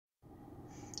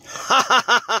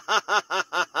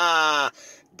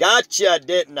Gotcha,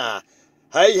 didn't I?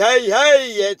 Hey, hey,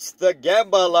 hey, it's the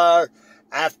Gambler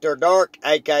After Dark,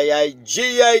 aka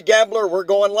GA Gambler. We're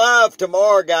going live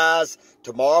tomorrow, guys.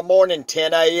 Tomorrow morning,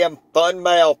 10 a.m., fun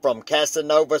mail from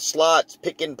Casanova Slots,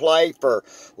 pick and play for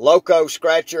Loco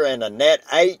Scratcher and a Net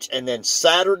H. And then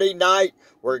Saturday night,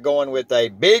 we're going with a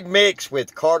big mix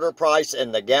with Carter Price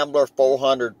and the Gambler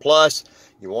 400 Plus.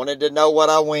 You wanted to know what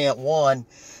I won.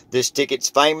 This ticket's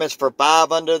famous for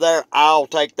 5 under there. I'll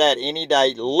take that any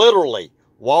day. Literally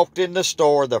walked in the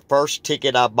store, the first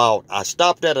ticket I bought. I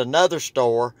stopped at another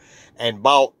store and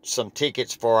bought some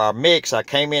tickets for our mix. I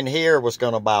came in here, was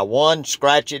going to buy one,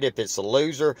 scratch it if it's a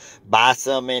loser, buy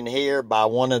some in here, buy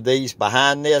one of these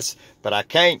behind this, but I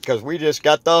can't because we just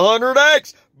got the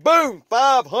 100X. Boom,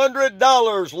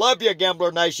 $500. Love you,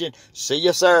 Gambler Nation. See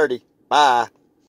you Saturday. Bye.